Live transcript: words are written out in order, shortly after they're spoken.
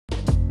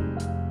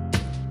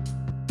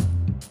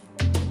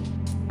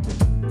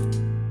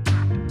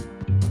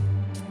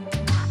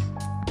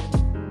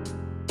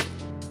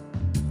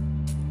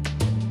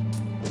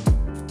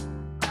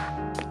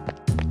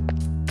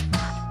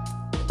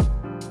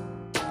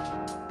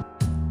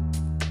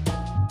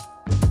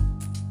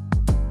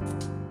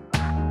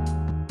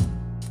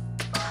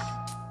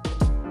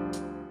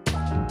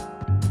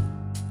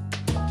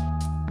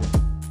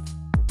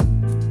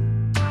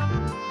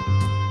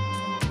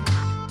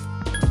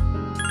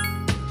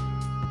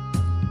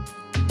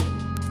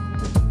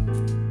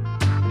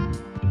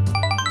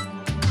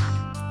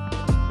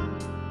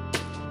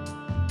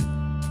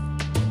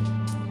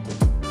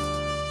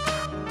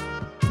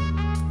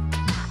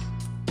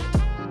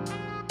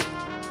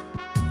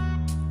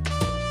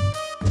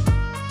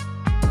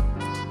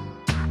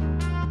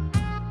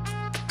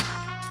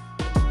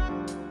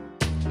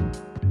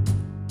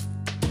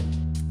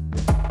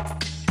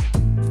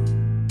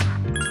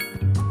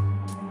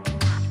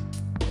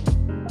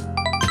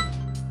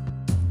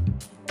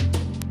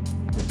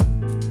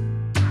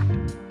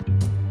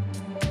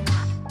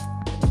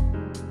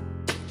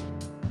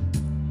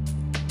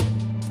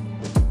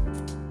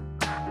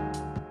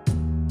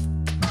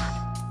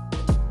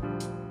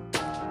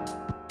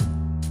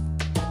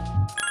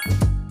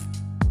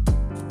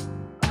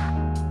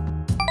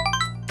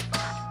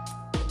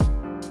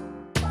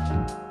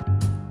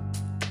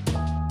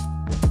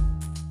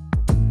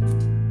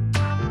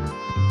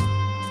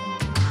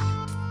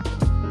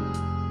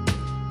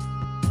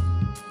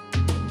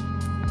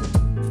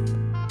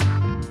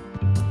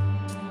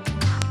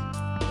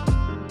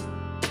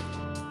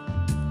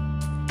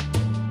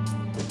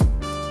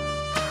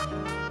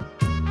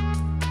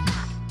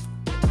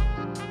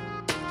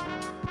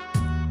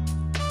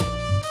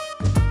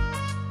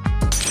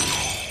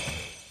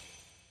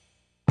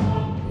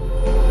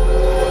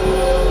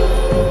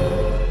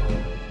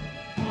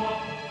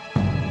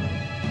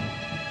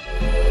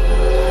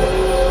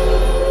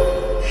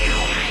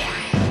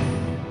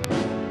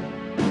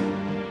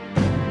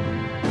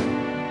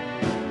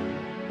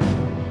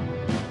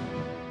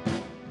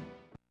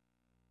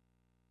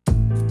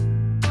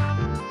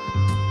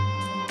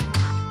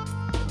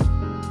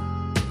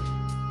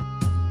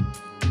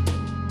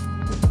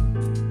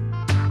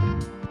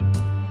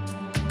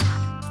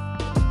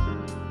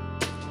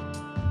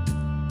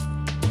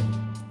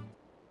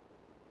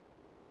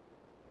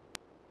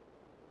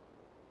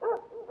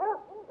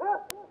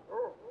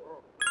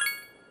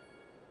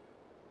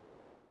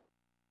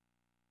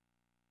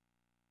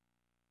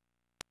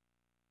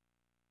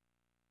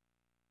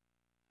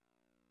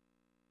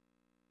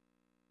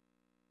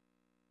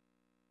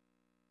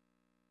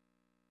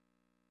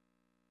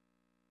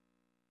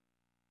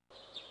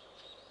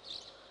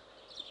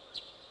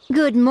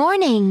Good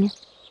morning.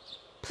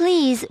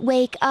 Please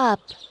wake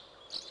up.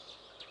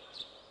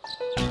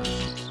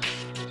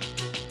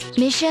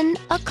 Mission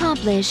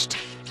accomplished.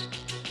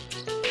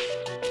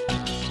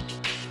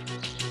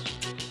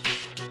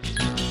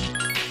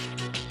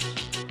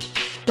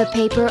 The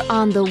paper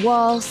on the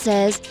wall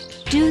says,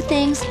 "Do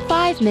things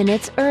 5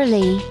 minutes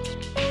early."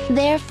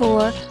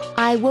 Therefore,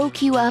 I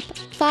woke you up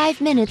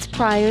 5 minutes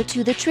prior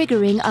to the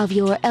triggering of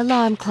your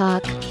alarm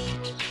clock.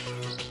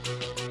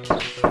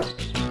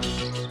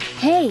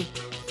 Hey,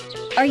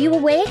 are you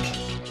awake?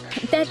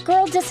 That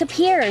girl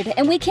disappeared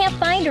and we can't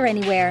find her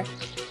anywhere.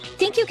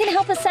 Think you can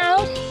help us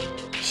out?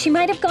 She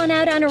might have gone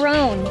out on her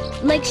own,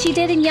 like she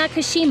did in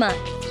Yakushima.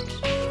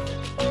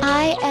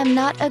 I am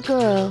not a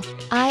girl.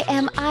 I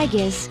am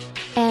Aegis,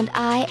 and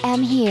I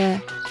am here.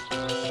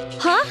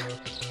 Huh?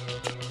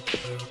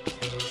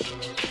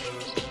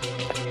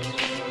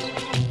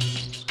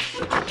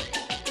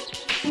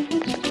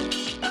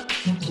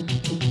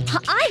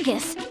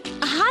 Aegis,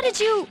 how did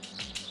you...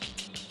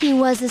 He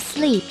was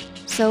asleep,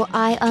 so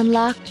I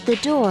unlocked the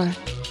door.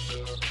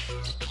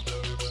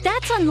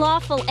 That's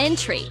unlawful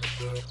entry.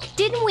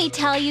 Didn't we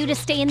tell you to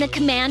stay in the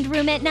command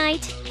room at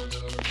night?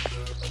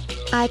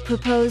 I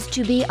propose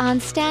to be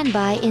on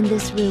standby in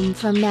this room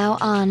from now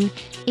on.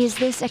 Is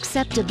this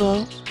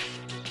acceptable?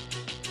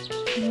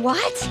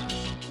 What?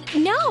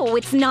 No,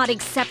 it's not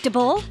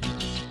acceptable.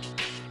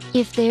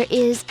 If there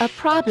is a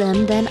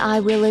problem, then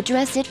I will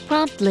address it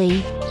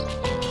promptly.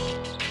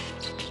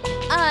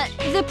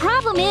 The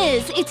problem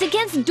is, it's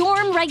against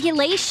dorm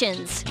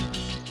regulations.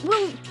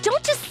 Well,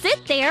 don't just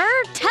sit there.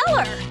 Tell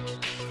her.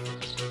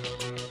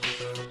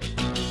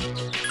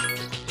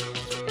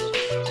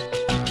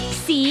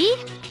 See?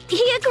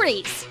 He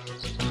agrees.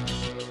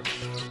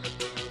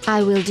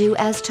 I will do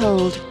as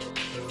told.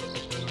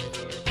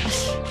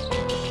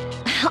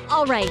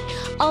 All right,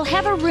 I'll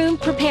have a room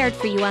prepared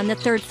for you on the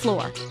 3rd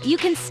floor. You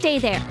can stay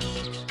there.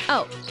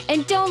 Oh,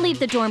 and don't leave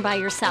the dorm by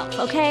yourself,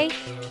 okay?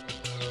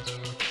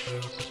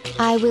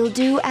 I will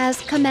do as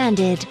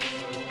commanded.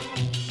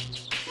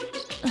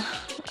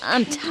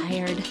 I'm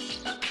tired.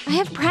 I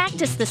have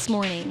practice this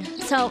morning,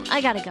 so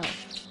I gotta go.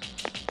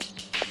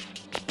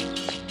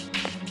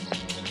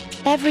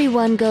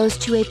 Everyone goes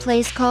to a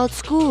place called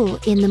school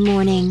in the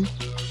morning.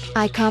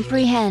 I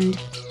comprehend.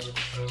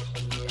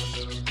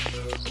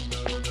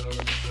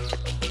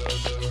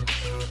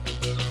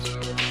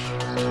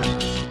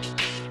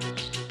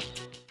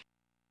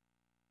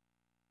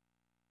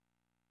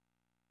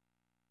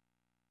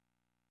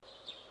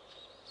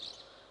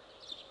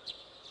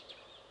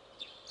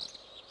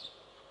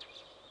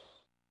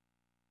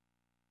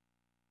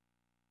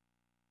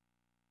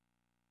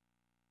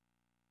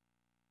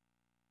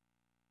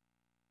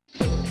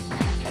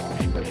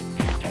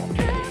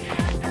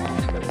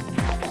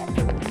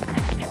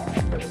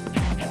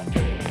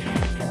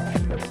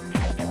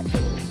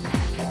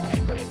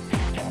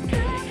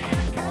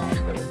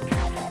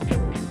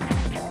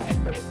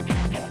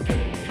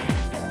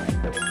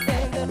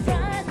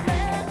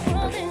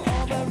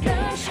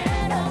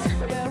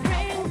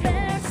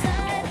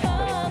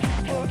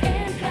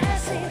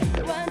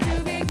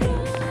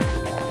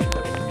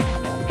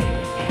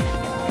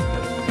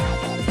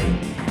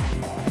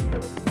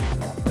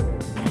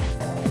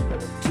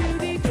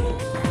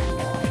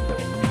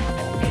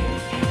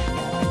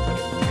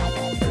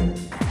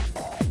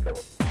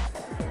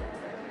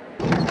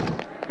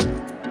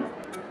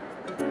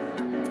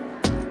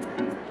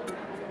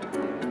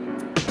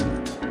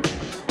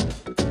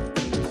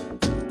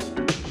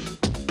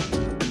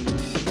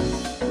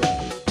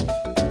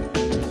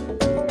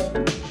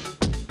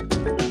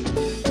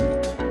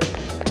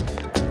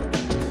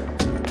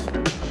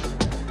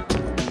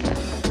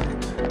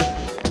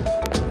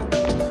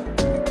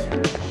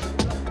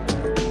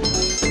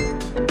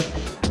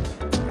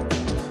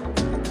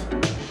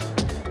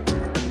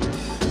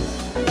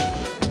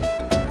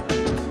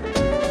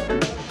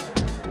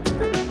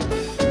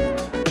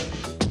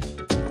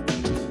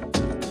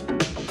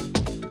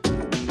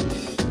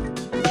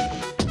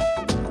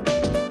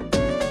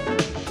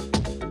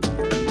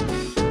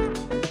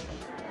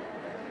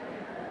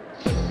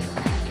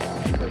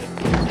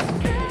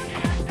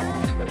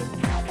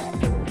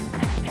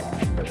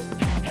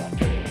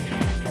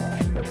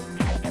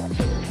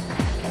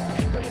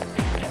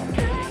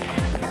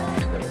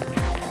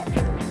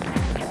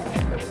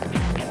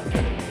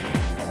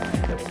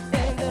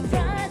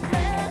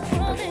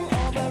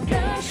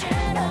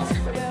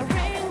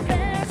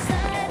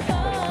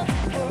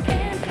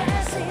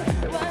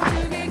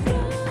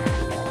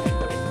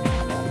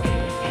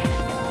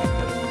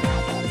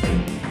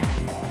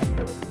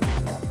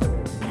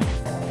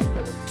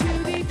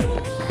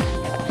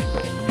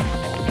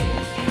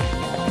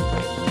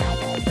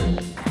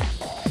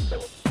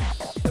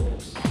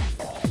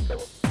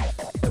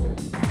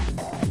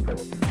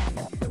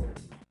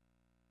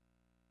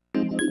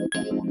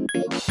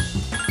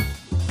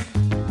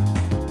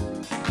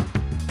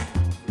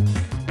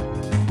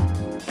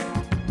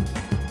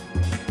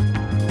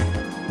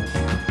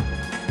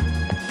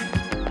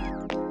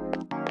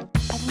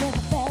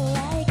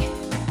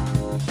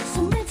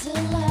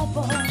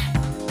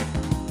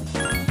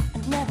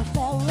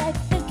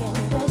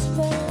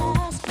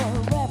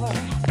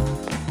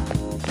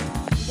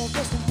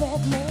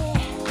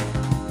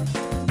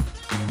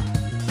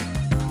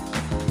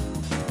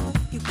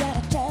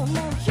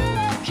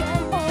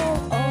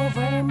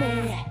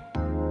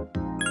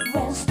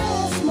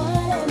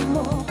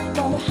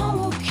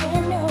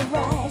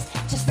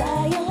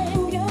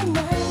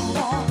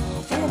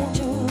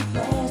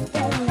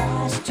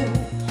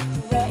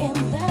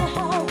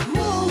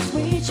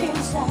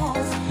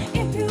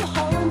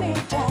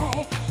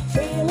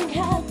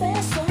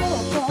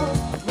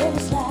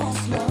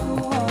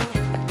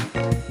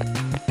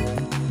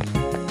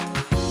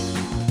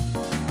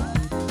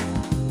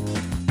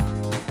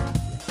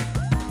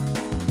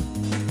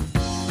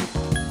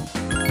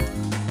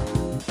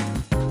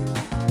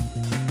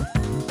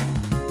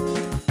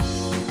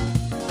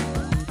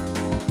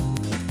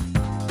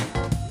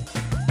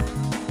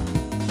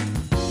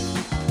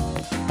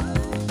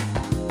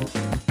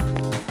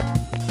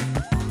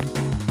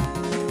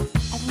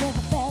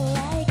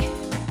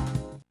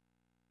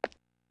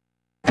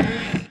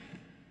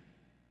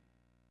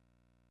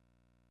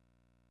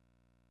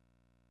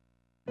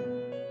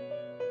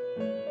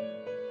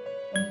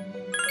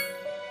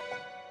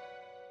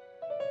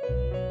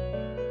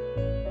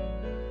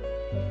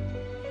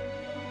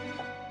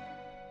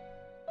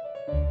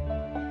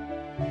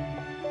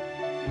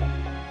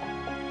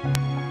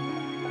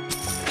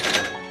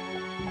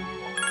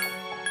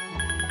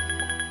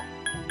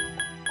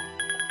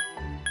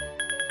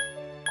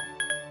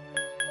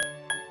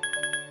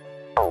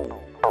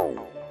 Wow.